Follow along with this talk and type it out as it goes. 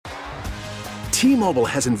T-Mobile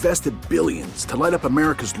has invested billions to light up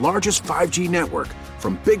America's largest 5G network,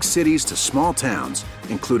 from big cities to small towns,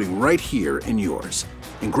 including right here in yours.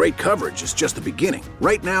 And great coverage is just the beginning.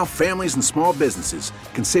 Right now, families and small businesses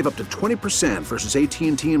can save up to 20% versus AT&T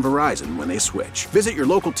and Verizon when they switch. Visit your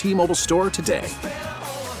local T-Mobile store today.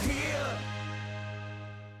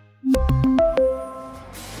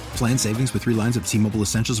 Plan savings with 3 lines of T-Mobile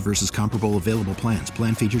Essentials versus comparable available plans.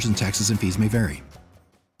 Plan features and taxes and fees may vary.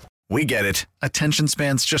 We get it. Attention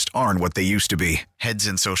spans just aren't what they used to be. Heads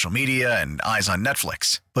in social media and eyes on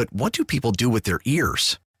Netflix. But what do people do with their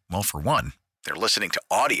ears? Well, for one, they're listening to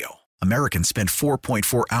audio. Americans spend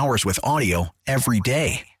 4.4 hours with audio every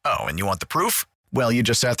day. Oh, and you want the proof? Well, you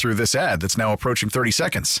just sat through this ad that's now approaching 30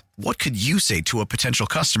 seconds. What could you say to a potential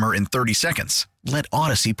customer in 30 seconds? Let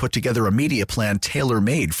Odyssey put together a media plan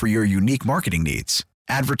tailor-made for your unique marketing needs.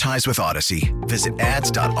 Advertise with Odyssey. Visit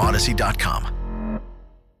ads.odyssey.com.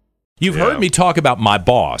 You've heard me talk about my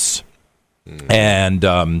boss, and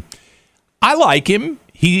I like him.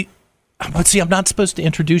 But see, I'm not supposed to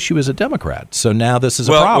introduce you as a Democrat, so now this is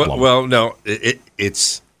a problem. Well, no,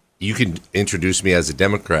 it's you can introduce me as a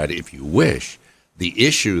Democrat if you wish. The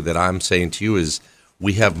issue that I'm saying to you is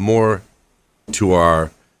we have more to our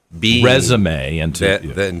being resume and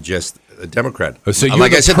than just a Democrat. Oh, so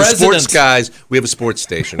like I said, the sports guys, we have a sports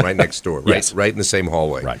station right next door, right, yes. Right in the same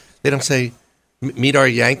hallway. Right. They don't say, meet our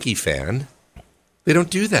Yankee fan. They don't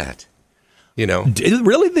do that. You know,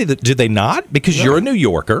 really? Do they not? Because you're a New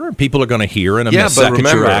Yorker. People are going to hear in a second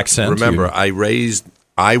your accent. Remember, I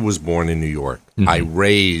was born in New York. Mm-hmm. I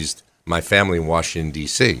raised my family in Washington,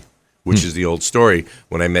 D.C., which is the old story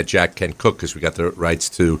when I met Jack Kent Cooke, because we got the rights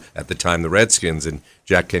to, at the time, the Redskins. And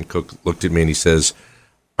Jack Kent Cooke looked at me and he says,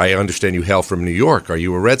 I understand you hail from New York. Are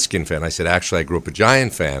you a Redskin fan? I said, actually, I grew up a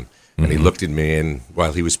Giant fan. And he looked at me and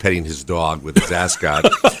while he was petting his dog with his ascot.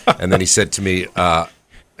 And then he said to me,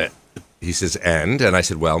 he says, and I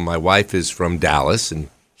said, well, my wife is from Dallas, and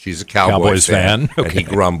she's a Cowboys fan. Okay. And he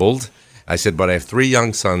grumbled. I said, but I have 3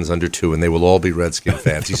 young sons under 2, and they will all be Redskin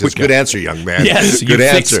fans. He says, good answer, young man. Yes, good you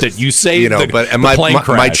answer. Fixed it. You saved the plane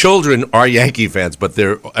crash. My children are Yankee fans, but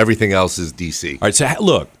everything else is D.C. All right, so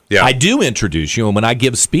look, I do introduce you, and when I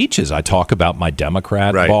give speeches, I talk about my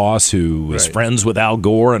Democrat boss who is friends with Al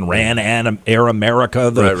Gore and ran Air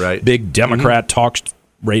America, the big Democrat talk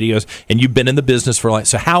radios, and you've been in the business for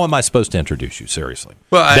so how am I supposed to introduce you, seriously?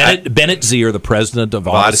 Well, Bennett Zier, the president of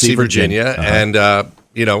Odyssey, Virginia. And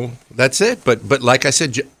that's it. But like I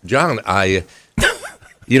said, John,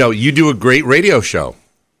 you do a great radio show.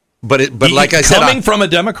 But like I said, coming from a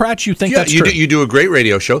Democrat, you think that's true? You do a great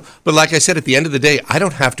radio show. But like I said, at the end of the day, I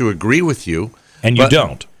don't have to agree with you. And you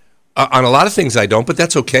don't. On a lot of things I don't, but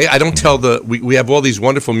that's okay. I don't tell we have all these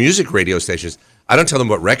wonderful music radio stations. I don't tell them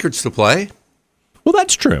what records to play. Well,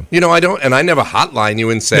 that's true. I don't, and I never hotline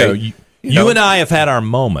you and say. No, you and I have had our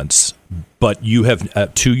moments, but you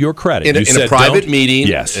have, to your credit, in a private meeting.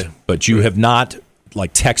 Yes, but you have not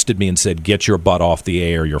texted me and said, "Get your butt off the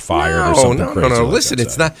air, you're fired," or something crazy. No. Listen,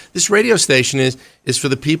 it's not. This radio station is for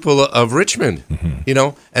the people of Richmond.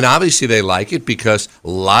 And obviously they like it because a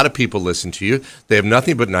lot of people listen to you. They have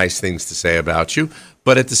nothing but nice things to say about you.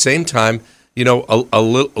 But at the same time, a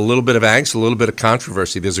little bit of angst, a little bit of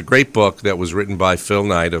controversy. There's a great book that was written by Phil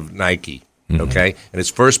Knight of Nike, okay? And his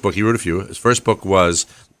first book, he wrote a few. His first book was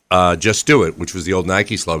Just Do It, which was the old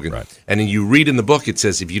Nike slogan. Right. And then you read in the book, it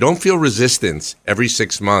says, if you don't feel resistance every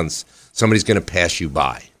 6 months, somebody's going to pass you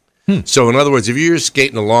by. So in other words, if you're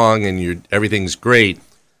skating along and everything's great,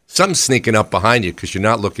 something's sneaking up behind you because you're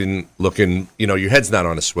not looking, your head's not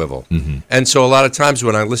on a swivel. And so a lot of times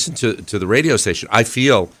when I listen to the radio station, I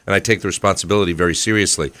feel, and I take the responsibility very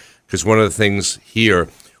seriously, because one of the things here,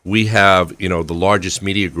 we have, the largest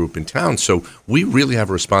media group in town, so we really have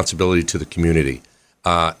a responsibility to the community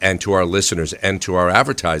and to our listeners and to our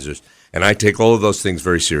advertisers, and I take all of those things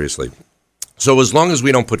very seriously. So as long as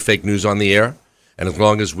we don't put fake news on the air, and as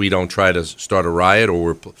long as we don't try to start a riot or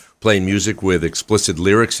we're playing music with explicit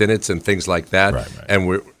lyrics in it and things like that, and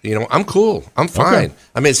we're, I'm cool. I'm fine. Okay.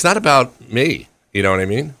 I mean, it's not about me. You know what I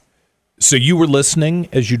mean? So you were listening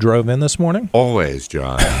as you drove in this morning? Always,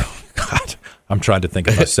 John. God, I'm trying to think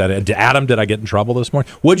if I said it. Adam, did I get in trouble this morning?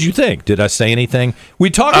 What did you think? Did I say anything? We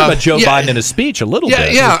talked about Joe Biden in his speech a little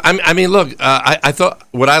bit. Yeah, I mean, look, I thought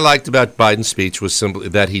what I liked about Biden's speech was simply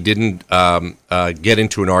that he didn't get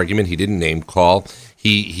into an argument. He didn't name call.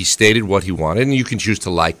 He stated what he wanted, and you can choose to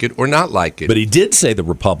like it or not like it. But he did say the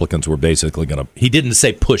Republicans were basically going to – he didn't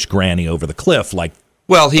say push Granny over the cliff like –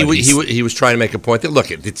 well, he was trying to make a point that,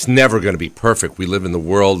 look, it's never going to be perfect. We live in the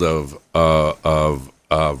world of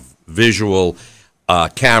visual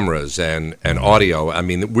cameras and audio. I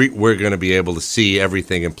mean, we're going to be able to see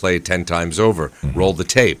everything and play it 10 times over. Mm-hmm. Roll the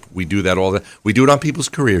tape. We do that all the. We do it on people's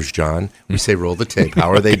careers, John. We say, roll the tape. How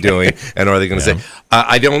are they doing? And are they going to say?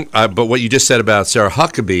 I don't. But what you just said about Sarah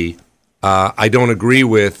Huckabee, I don't agree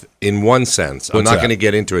with in one sense. I'm not going to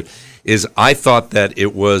get into it. Is I thought that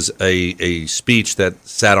it was a speech that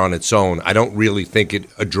sat on its own. I don't really think it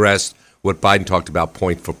addressed what Biden talked about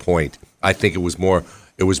point for point. I think it was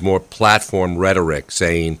more platform rhetoric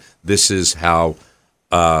saying this is how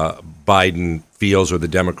Biden feels or the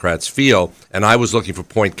Democrats feel, and I was looking for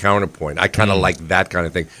point counterpoint. I kind of like that kind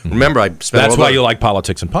of thing. Remember, I spent that's why you like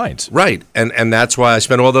Politics and Pints, right? And that's why I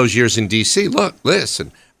spent all those years in D.C. Look,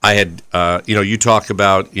 listen, I had you talk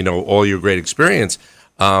about all your great experience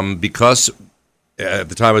because at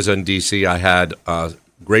the time I was in D.C. I had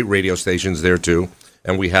great radio stations there too,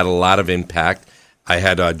 and we had a lot of impact. I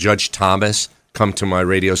had Judge Thomas come to my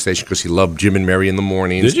radio station because he loved Jim and Mary in the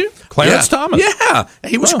mornings. Did you? Clarence Thomas? Yeah.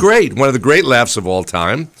 He was great. One of the great laughs of all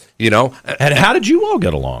time, And how did you all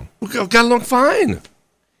get along? We got along fine.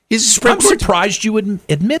 I'm surprised you would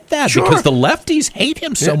admit that because the lefties hate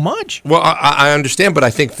him so much. Well, I understand, but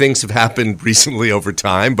I think things have happened recently over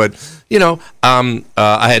time. But,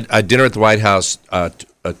 I had a dinner at the White House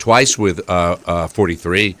twice with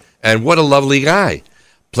 43, and what a lovely guy.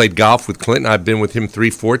 Played golf with Clinton. I've been with him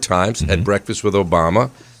 3-4 times. Mm-hmm. Had breakfast with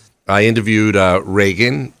Obama. I interviewed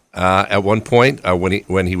Reagan at one point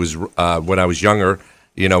when I was younger.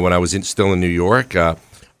 When I was still in New York. How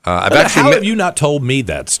have you not told me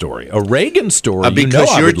that story? A Reagan story?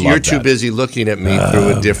 Because you're too busy looking at me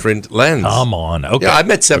through a different lens. Come on. Okay. Yeah, I've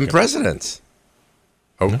met 7 presidents.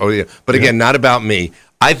 Oh yeah. But again, not about me.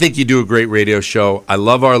 I think you do a great radio show. I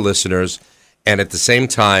love our listeners. And at the same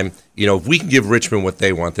time, if we can give Richmond what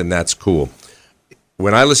they want, then that's cool.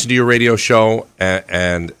 When I listen to your radio show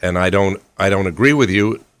and I don't agree with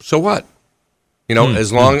you, so what?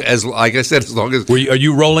 As long as, like I said, as long as are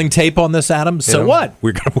you rolling tape on this, Adam? So what?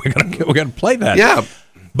 We're gonna play that. Yeah.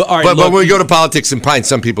 But all right, but when we go to Politics and Pints,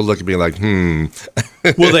 some people look at me like,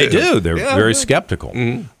 Well, they do. They're very skeptical.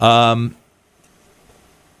 Mm-hmm.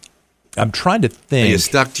 I'm trying to think. Are you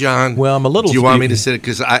stuck, John? Well, I'm a little. Do you want me to sit?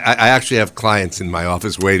 Because I actually have clients in my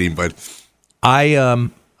office waiting, but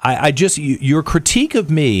I just your critique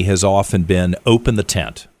of me has often been open the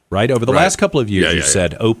tent, right? Over the last couple of years, you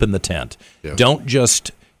said open the tent. Yeah. Don't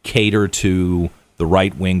just cater to the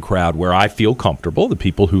right wing crowd where I feel comfortable. The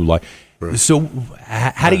people who like. Right. So,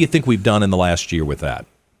 how do you think we've done in the last year with that?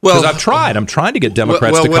 Well, I've tried. I'm trying to get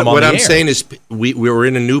Democrats to come on the air. What I'm saying is we're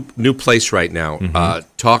in a new place right now. Mm-hmm.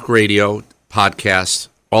 Talk radio, podcasts,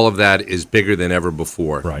 all of that is bigger than ever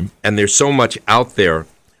before. Right. And there's so much out there.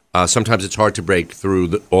 Sometimes it's hard to break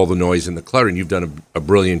through all the noise and the clutter, and you've done a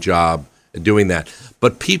brilliant job at doing that.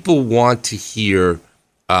 But people want to hear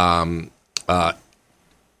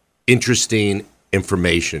interesting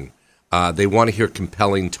information. They want to hear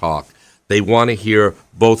compelling talk. They want to hear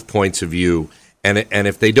both points of view. And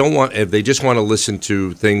if they just want to listen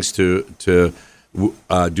to things to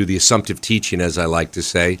do the assumptive teaching, as I like to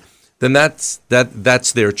say, then that's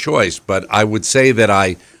their choice. But I would say that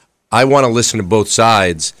I want to listen to both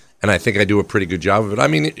sides, and I think I do a pretty good job of it. I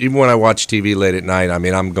mean, even when I watch TV late at night, I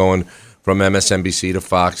mean, I'm going from MSNBC to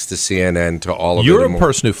Fox to CNN to all of it. You're a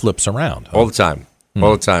person who flips around. All the time.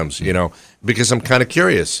 All the times, because I'm kind of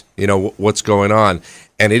curious, what's going on.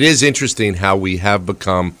 And it is interesting how we have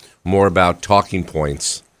become more about talking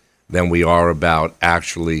points than we are about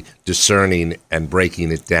actually discerning and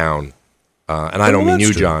breaking it down. And I don't mean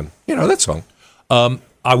you, John. That's all.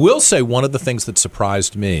 I will say one of the things that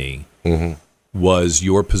surprised me was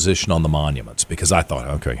your position on the monuments, because I thought,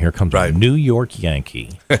 okay, here comes a New York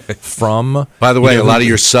Yankee from. By the way, a lot of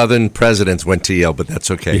your Southern presidents went to Yale, but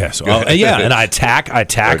that's okay. Yes, and I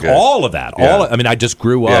attack all of that. Yeah. I just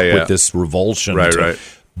grew up with this revulsion. Right.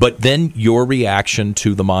 But then your reaction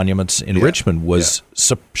to the monuments in Richmond was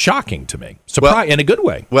shocking to me, in a good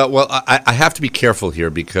way. Well, I have to be careful here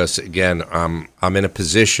because, again, I'm in a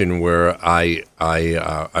position where I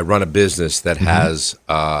run a business that has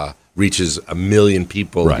reaches 1 million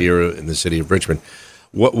people here in the city of Richmond.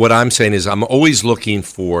 What I'm saying is I'm always looking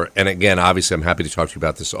for, and again, obviously, I'm happy to talk to you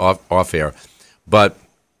about this off air, but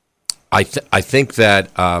I think that.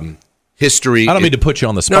 History. I don't mean to put you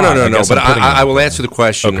on the spot. No. But I will answer the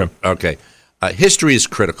question. Okay. History is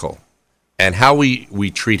critical, and how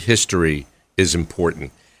we treat history is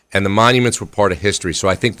important. And the monuments were part of history, so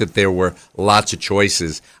I think that there were lots of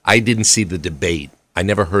choices. I didn't see the debate. I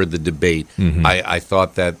never heard the debate. Mm-hmm. I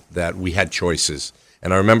thought that we had choices,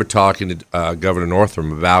 and I remember talking to Governor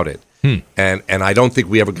Northam about it. And I don't think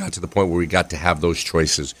we ever got to the point where we got to have those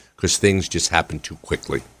choices because things just happened too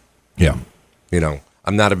quickly. Yeah.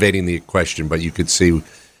 I'm not evading the question, but you could see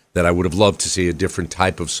that I would have loved to see a different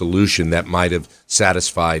type of solution that might have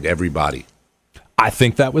satisfied everybody. I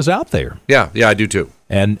think that was out there. Yeah, I do too.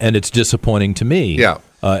 And it's disappointing to me. Yeah.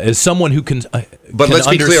 As someone who can let's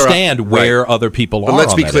be understand clear, where other people are. But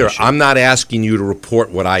let's on be that clear. issue. I'm not asking you to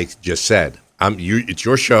report what I just said. It's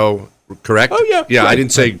your show, correct? Oh yeah. Yeah, right. I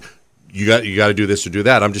didn't say you got to do this or do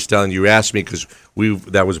that. I'm just telling you. You asked me because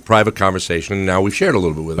that was a private conversation, and now we've shared a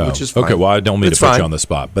little bit with it, which is fine. Okay, well, I don't mean to put you on the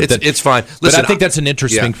spot, but it's fine. Listen, but I think that's an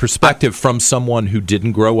interesting perspective from someone who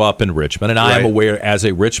didn't grow up in Richmond, and I am aware as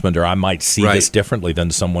a Richmonder, I might see this differently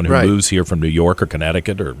than someone who moves here from New York or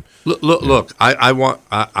Connecticut or. Look.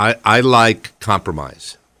 I like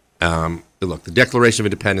compromise. Look, the Declaration of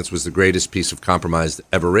Independence was the greatest piece of compromise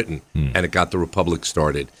ever written, and it got the Republic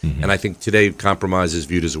started. Mm-hmm. And I think today compromise is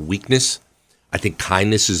viewed as a weakness. I think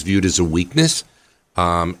kindness is viewed as a weakness.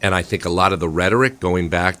 And I think a lot of the rhetoric going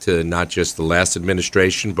back to not just the last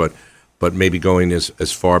administration, but maybe going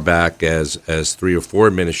as far back as 3 or 4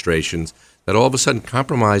 administrations, that all of a sudden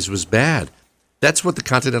compromise was bad. That's what the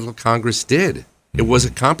Continental Congress did. It was a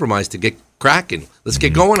compromise to get cracking. Let's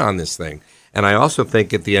get going on this thing. And I also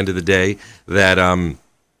think at the end of the day that,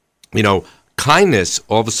 kindness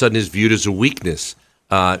all of a sudden is viewed as a weakness.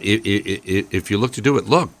 If you look to do it,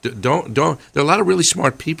 don't. There are a lot of really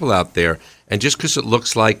smart people out there, and just because it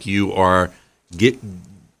looks like you are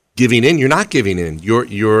giving in, you're not giving in.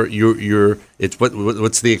 You're. It's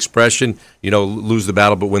what's the expression? Lose the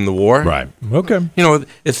battle but win the war. Right. Okay.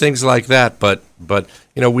 It's things like that. But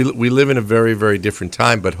we live in a very, very different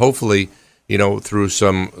time. But hopefully, through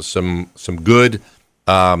some good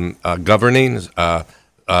governing,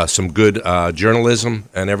 some good journalism,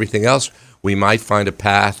 and everything else, we might find a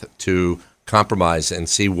path to compromise and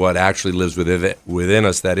see what actually lives within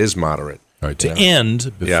us that is moderate. All right. To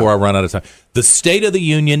end, before I run out of time, the State of the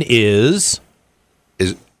Union is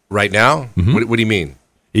right now. Mm-hmm. What do you mean?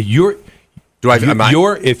 If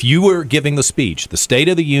you were giving the speech, the State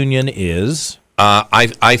of the Union is.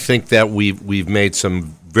 I think that we've made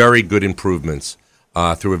some very good improvements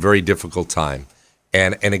through a very difficult time,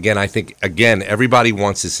 and again, I think everybody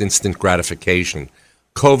wants this instant gratification.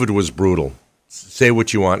 COVID was brutal. Say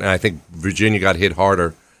what you want, and I think Virginia got hit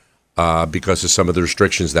harder because of some of the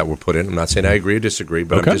restrictions that were put in. I'm not saying I agree or disagree,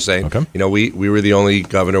 but I'm just saying, we were the only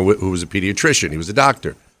governor who was a pediatrician. He was a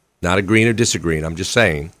doctor. Not agreeing or disagreeing. I'm just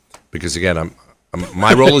saying, because again,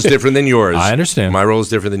 my role is different than yours. I understand. My role is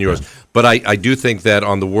different than yours. Yeah. But I do think that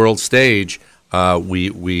on the world stage,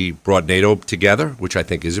 we brought NATO together, which I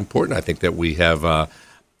think is important. I think that we have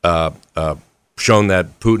shown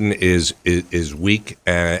that Putin is weak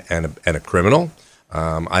and a criminal.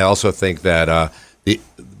 I also think that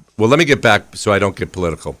let me get back so I don't get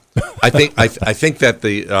political. I think that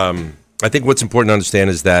I think what's important to understand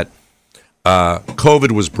is that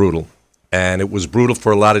COVID was brutal, and it was brutal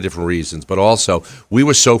for a lot of different reasons. But also, we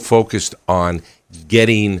were so focused on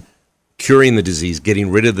curing the disease,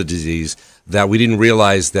 getting rid of the disease, that we didn't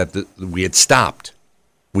realize that we had stopped.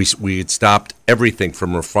 We had stopped everything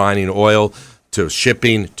from refining oil to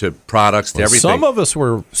shipping to products to everything. Some of us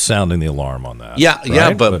were sounding the alarm on that. Yeah, right?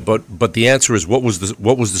 yeah, but the answer is what was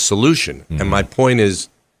the solution? Mm-hmm. And my point is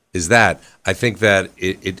that I think that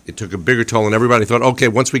it took a bigger toll, and everybody thought, okay,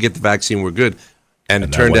 once we get the vaccine, we're good. And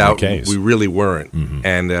it turned out we really weren't.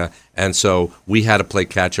 Mm-hmm. And so we had to play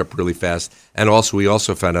catch up really fast. And also we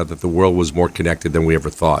also found out that the world was more connected than we ever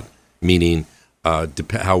thought, meaning how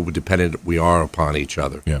dependent we are upon each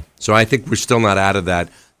other. Yeah. So I think we're still not out of that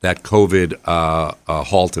COVID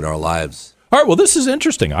halt in our lives. All right. Well, this is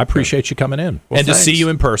interesting. I appreciate you coming in and to see you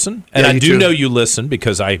in person. And I do know you listen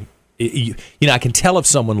because I can tell if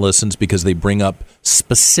someone listens because they bring up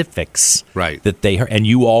specifics that they heard, and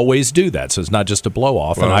you always do that. So it's not just a blow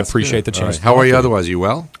off, and I appreciate the chance. Right. How are you otherwise? Are you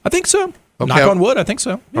well? I think so. Okay. Knock on wood. I think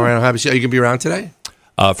so. Yeah. All right. I'm happy. Are you gonna be around today?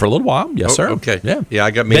 For a little while, yes, sir. Okay. Yeah.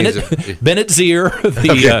 I got meetings. Bennett Zier,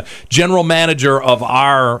 the general manager of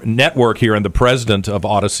our network here and the president of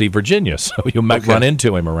Odyssey, Virginia. So you might run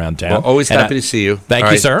into him around town. Well, always happy to see you.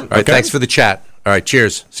 Thank you, sir. All right. Thanks for the chat. All right.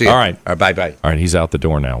 Cheers. See you. All right. Bye-bye. All right. He's out the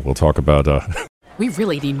door now. We'll talk about... We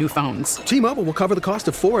really need new phones. T-Mobile will cover the cost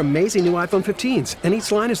of 4 amazing new iPhone 15s, and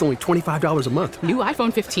each line is only $25 a month. New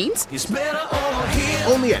iPhone 15s? It's better over here.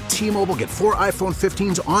 Only at T-Mobile, get 4 iPhone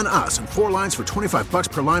 15s on us and 4 lines for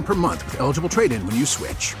 $25 per line per month with eligible trade-in when you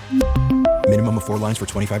switch. Minimum of 4 lines for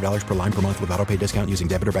 $25 per line per month with autopay discount using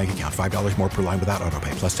debit or bank account. $5 more per line without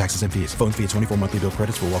autopay, plus taxes and fees. Phone fee at 24 monthly bill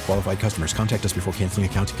credits for well-qualified customers. Contact us before canceling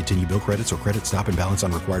account to continue bill credits or credit stop and balance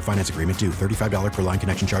on required finance agreement due. $35 per line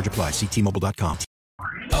connection charge applies. See T-Mobile.com.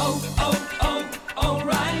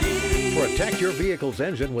 O'Reilly. Protect your vehicle's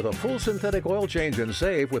engine with a full synthetic oil change and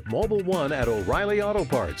save with Mobil 1 at O'Reilly Auto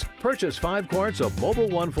Parts. Purchase 5 quarts of Mobil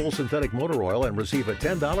 1 full synthetic motor oil and receive a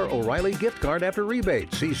 $10 O'Reilly gift card after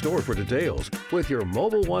rebate. See store for details. With your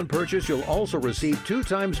Mobil 1 purchase, you'll also receive 2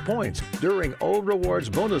 times points during O Rewards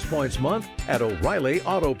Bonus Points Month at O'Reilly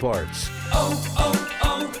Auto Parts.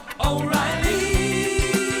 O'Reilly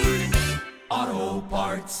Auto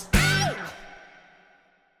Parts.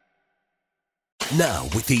 Now,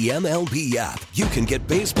 with the MLB app, you can get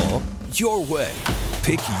baseball your way.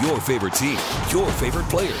 Pick your favorite team, your favorite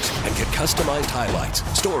players, and get customized highlights,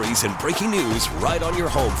 stories, and breaking news right on your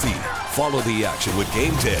home feed. Follow the action with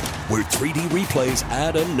Game Day, where 3D replays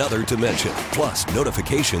add another dimension. Plus,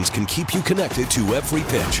 notifications can keep you connected to every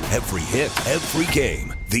pitch, every hit, every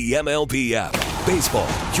game. The MLB app. Baseball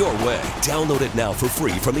your way. Download it now for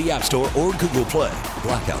free from the App Store or Google Play.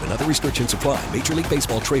 Blackout and other restrictions apply. Major League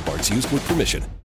Baseball trademarks used with permission.